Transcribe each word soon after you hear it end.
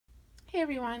Hey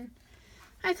everyone,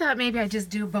 I thought maybe I'd just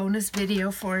do a bonus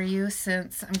video for you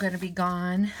since I'm going to be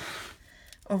gone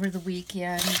over the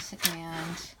weekend,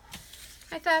 and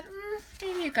I thought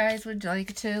maybe you guys would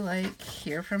like to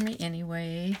hear from me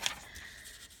anyway,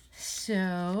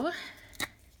 so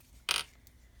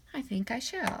I think I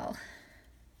shall.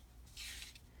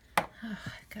 Oh,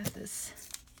 I've got this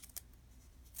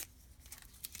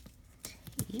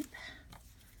tape.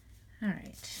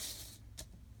 Alright.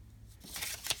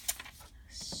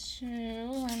 So,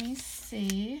 let me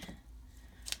see.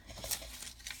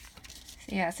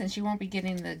 Yeah, since you won't be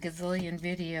getting the gazillion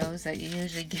videos that you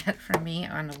usually get from me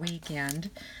on the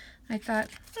weekend, I thought,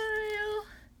 well,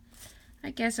 I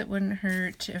guess it wouldn't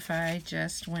hurt if I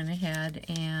just went ahead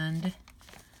and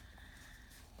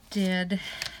did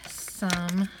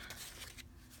some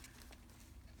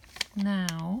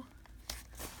now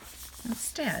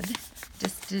instead.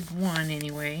 Just did one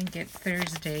anyway, get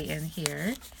Thursday in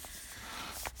here.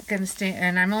 Gonna stay,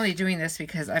 and I'm only doing this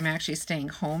because I'm actually staying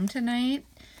home tonight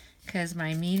because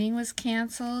my meeting was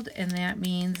canceled, and that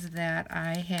means that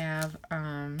I have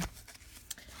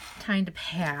time to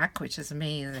pack, which is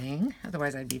amazing.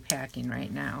 Otherwise I'd be packing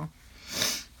right now.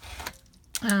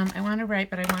 I want to write,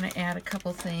 but I want to add a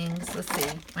couple things. Let's see.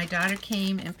 My daughter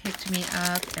came and picked me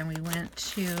up, and we went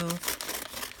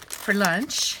for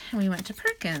lunch, and we went to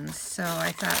Perkins. So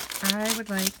I thought I would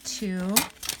like to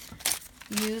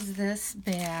use this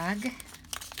bag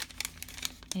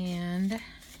and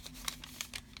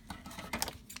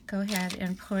go ahead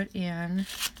and put in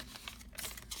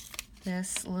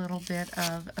this little bit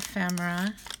of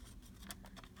ephemera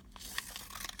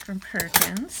from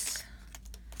Perkins.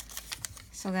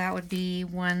 So that would be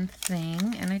one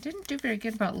thing, and I didn't do very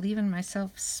good about leaving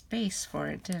myself space for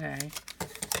it, did I?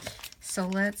 So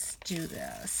let's do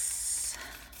this.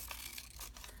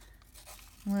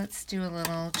 Let's do a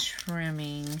little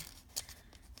trimming.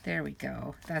 There we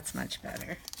go. That's much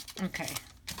better. Okay.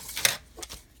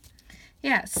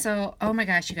 Yeah, so, oh my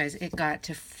gosh, you guys, it got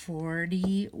to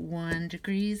 41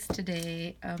 degrees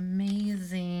today.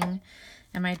 Amazing.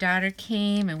 And my daughter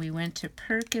came, and we went to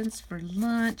Perkins for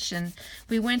lunch, and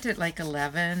we went at like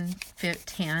 11,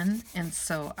 10, and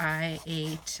so I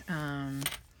ate,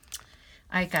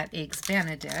 I got Eggs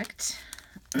Benedict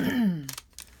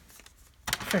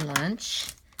for lunch,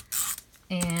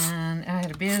 and I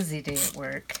had a busy day at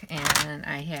work, and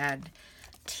I had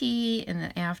tea in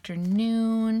the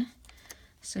afternoon.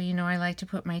 So you know I like to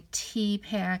put my tea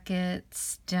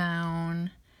packets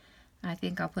down. I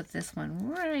think I'll put this one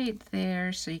right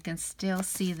there so you can still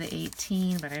see the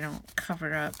 18, but I don't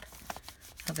cover up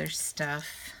other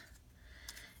stuff.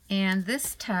 And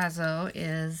this Tazo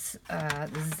is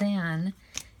Zen,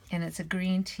 and it's a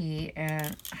green tea,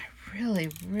 and I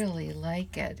really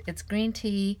like it. It's green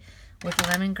tea with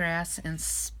lemongrass and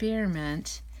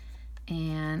spearmint,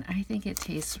 and I think it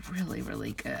tastes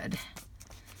really good.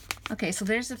 Okay, so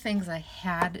there's the things I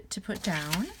had to put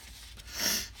down.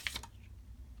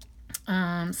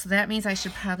 So that means I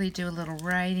should probably do a little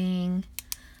writing.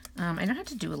 I don't have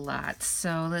to do a lot,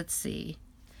 so let's see.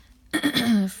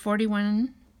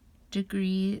 41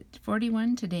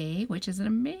 today, which is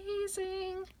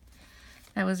amazing.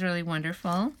 That was really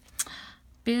wonderful.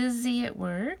 Busy at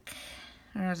work,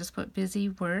 or I'll just put busy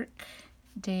work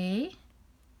day.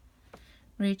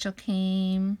 Rachel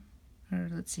came, or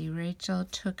let's see, Rachel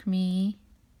took me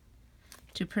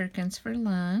to Perkins for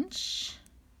lunch.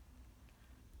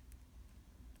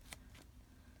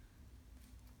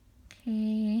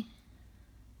 Okay.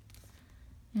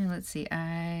 And let's see,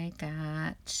 I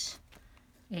got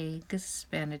Eggs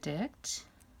Benedict.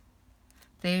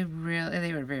 They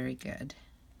were very good.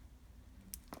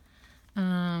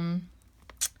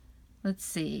 Let's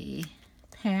see,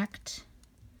 packed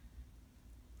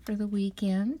for the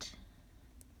weekend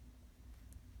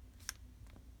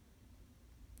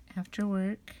after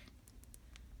work,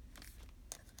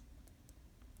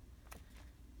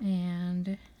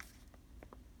 and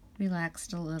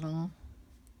relaxed a little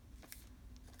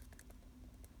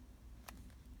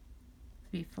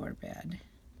before bed.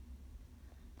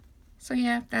 So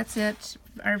yeah, that's it.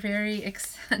 Our very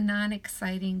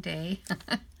non-exciting day.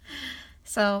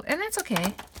 So, and that's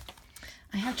okay.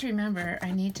 I have to remember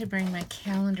I need to bring my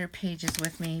calendar pages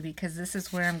with me because this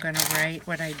is where I'm going to write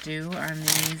what I do on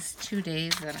these 2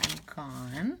 days that I'm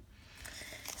gone.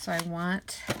 So I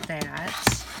want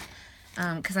that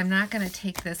because I'm not going to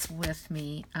take this with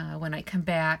me. When I come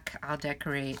back, I'll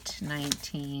decorate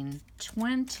 19,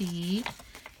 20,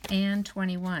 and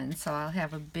 21. So I'll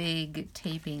have a big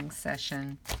taping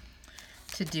session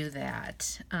to do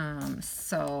that.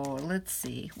 So let's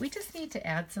see. We just need to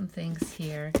add some things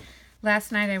here.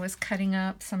 Last night I was cutting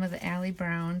up some of the Allie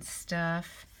Brown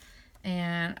stuff,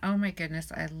 and oh my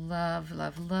goodness, I love,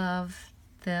 love, love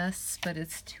this, but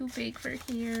it's too big for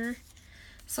here.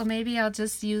 So maybe I'll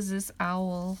just use this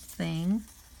owl thing,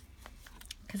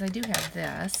 because I do have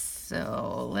this.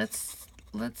 So let's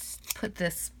put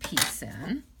this piece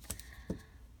in.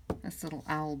 This little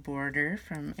owl border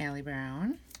from Allie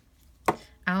Brown.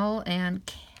 Owl and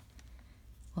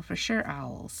well, for sure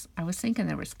owls. I was thinking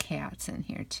there was cats in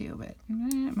here too, but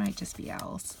it might just be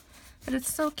owls. But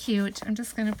it's so cute. I'm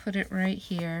just going to put it right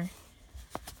here.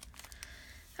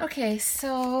 Okay,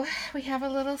 so we have a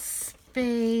little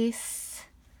space.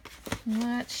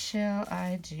 What shall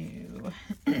I do?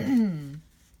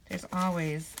 There's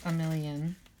always a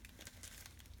million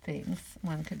things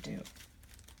one could do.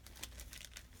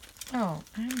 Oh,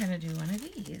 I'm going to do one of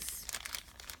these.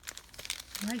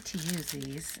 I like to use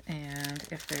these, and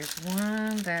if there's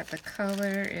one that the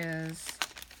color is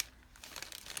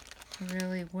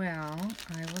really well,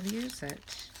 I will use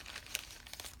it.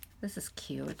 This is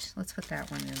cute. Let's put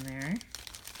that one in there.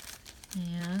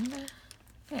 And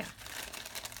yeah.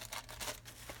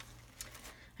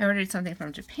 I ordered something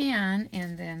from Japan,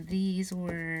 and then these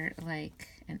were like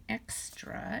an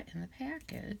extra in the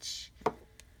package.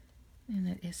 And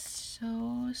it is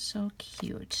so, so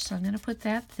cute. So I'm going to put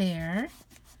that there.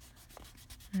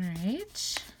 All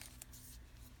right.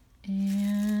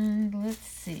 And let's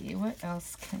see, what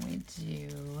else can we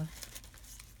do?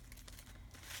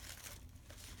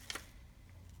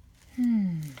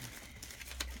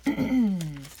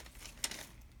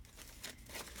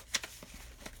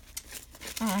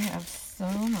 I have so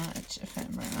much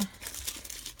ephemera.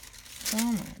 So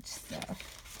much stuff.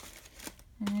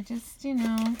 And I just, you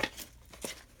know,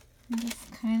 I'm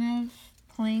just kind of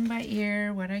playing by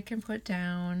ear what I can put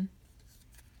down.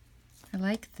 I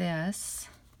like this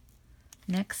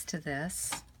next to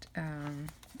this.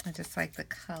 I just like the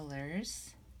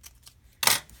colors.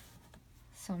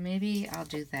 So maybe I'll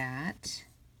do that.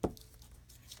 I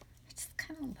just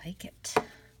kind of like it. I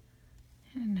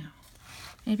don't know.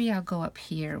 Maybe I'll go up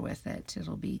here with it.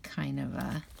 It'll be kind of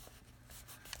a...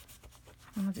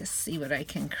 I'll just see what I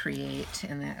can create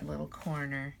in that little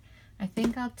corner. I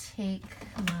think I'll take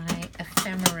my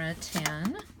ephemera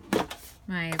tin,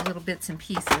 my little bits and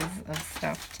pieces of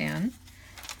stuff tin,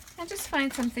 and just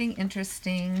find something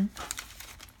interesting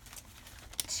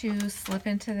to slip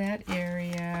into that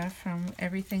area from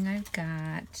everything I've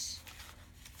got.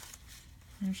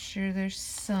 I'm sure there's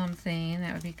something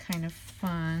that would be kind of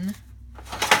fun.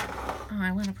 Oh,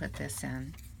 I want to put this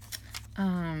in.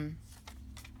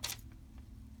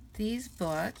 These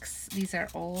books, these are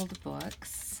old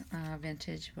books,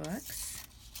 vintage books.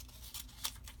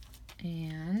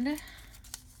 And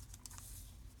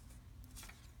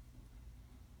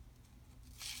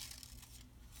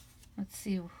let's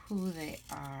see who they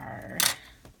are.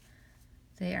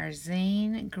 They are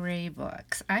Zane Grey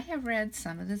books. I have read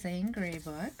some of the Zane Grey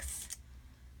books.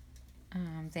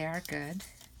 They are good.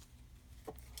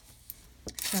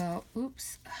 So,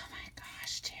 oops. Oh my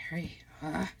gosh, Terry.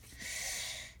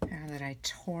 Now that I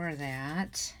tore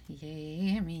that.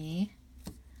 Yay, me.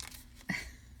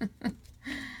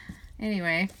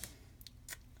 Anyway,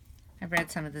 I've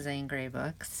read some of the Zane Grey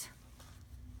books.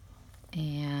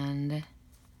 And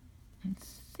I'm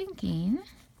thinking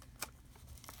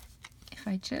if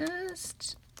I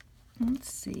just,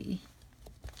 let's see,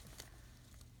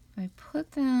 if I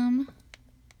put them,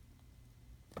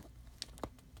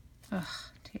 ugh,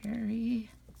 Terry,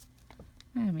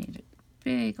 I made a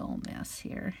big old mess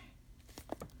here.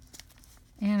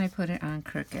 And I put it on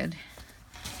crooked.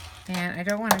 And I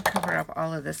don't want to cover up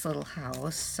all of this little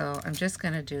house, so I'm just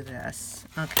going to do this.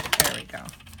 Okay, there we go.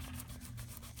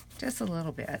 Just a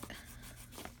little bit.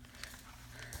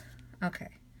 Okay,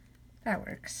 that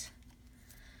works.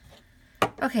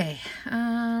 Okay,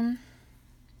 a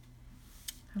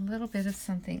little bit of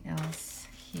something else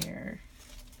here.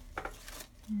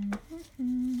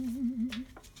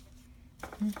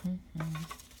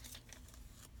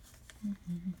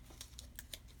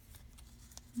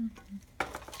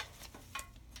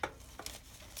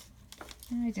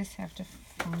 I just have to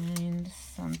find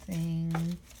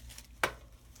something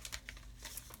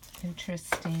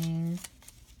interesting.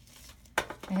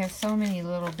 I have so many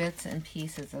little bits and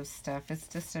pieces of stuff. It's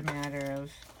just a matter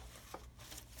of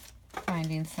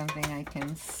finding something I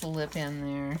can slip in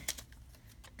there.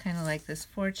 Kind of like this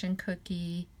fortune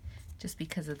cookie, just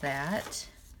because of that.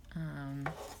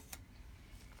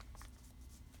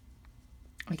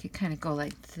 We could kind of go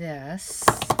like this.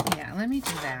 Yeah, let me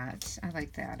do that. I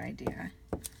like that idea.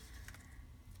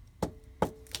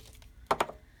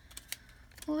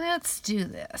 Let's do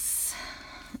this.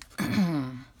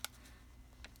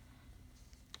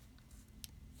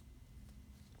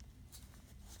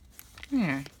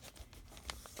 There.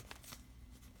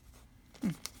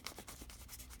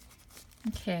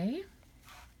 Okay.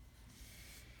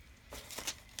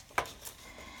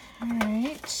 All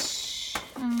right.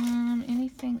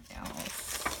 Anything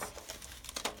else?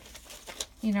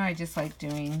 You know, I just like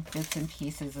doing bits and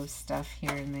pieces of stuff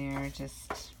here and there,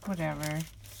 just whatever.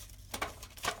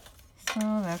 So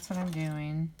that's what I'm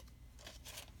doing.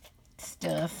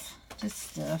 Stuff,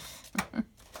 just stuff.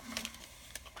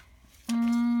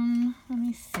 Let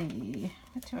me see.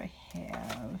 What do I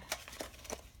have?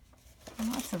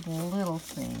 Lots of little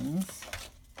things.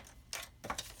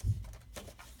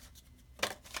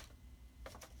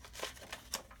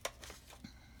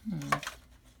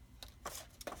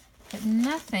 But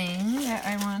nothing that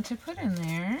I want to put in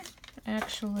there,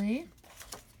 actually.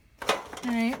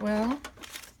 Alright, well,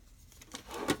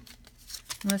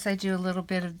 unless I do a little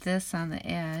bit of this on the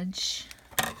edge.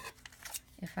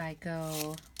 If I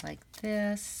go like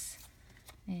this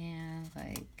and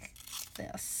like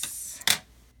this.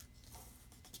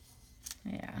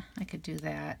 Yeah, I could do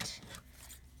that.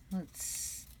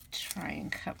 Let's try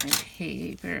and cut my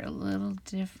paper a little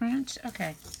different.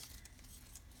 Okay.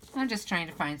 I'm just trying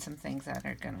to find some things that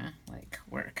are gonna like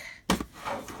work.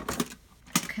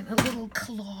 Kind of a little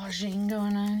collaging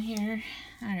going on here.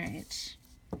 All right.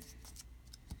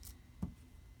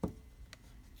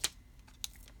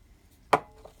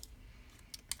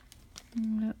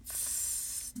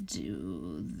 Let's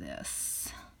do this.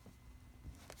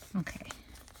 Okay.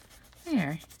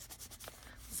 There.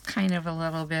 It's kind of a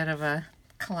little bit of a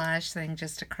collage thing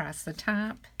just across the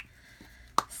top.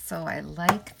 So I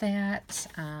like that.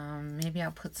 Maybe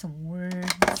I'll put some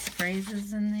words,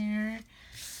 phrases in there.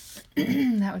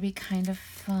 That would be kind of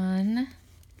fun.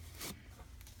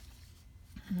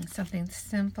 Something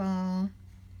simple.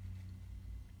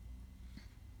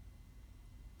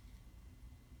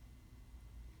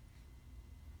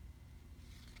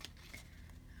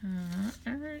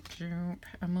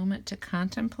 A moment to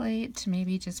contemplate.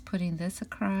 Maybe just putting this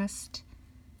across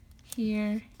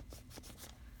here.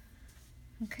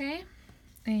 Okay,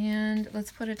 and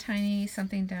let's put a tiny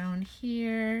something down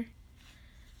here.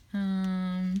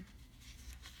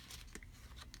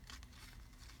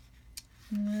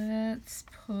 Let's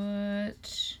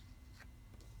put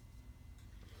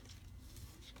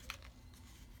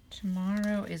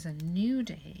tomorrow is a new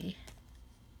day.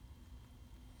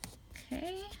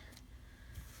 Okay.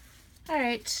 All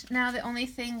right, now the only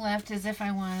thing left is if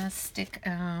I want to stick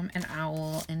an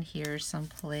owl in here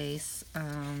someplace.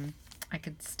 I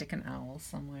could stick an owl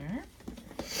somewhere.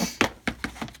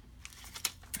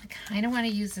 I kind of want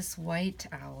to use this white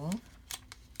owl.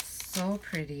 So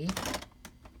pretty.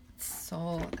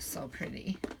 So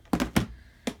pretty.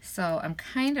 So I'm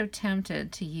kind of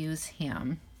tempted to use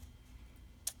him.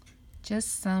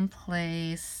 Just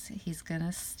someplace he's going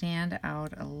to stand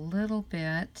out a little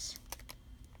bit.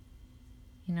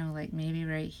 You know, like maybe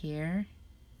right here.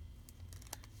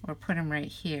 Or put him right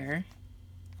here.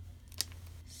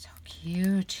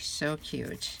 Cute, so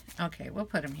cute. Okay, we'll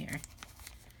put them here.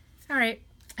 All right,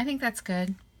 I think that's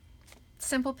good.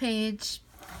 Simple page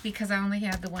because I only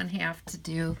had the one half to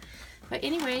do. But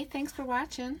anyway, thanks for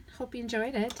watching. Hope you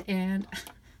enjoyed it, and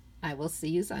I will see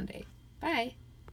you Sunday. Bye.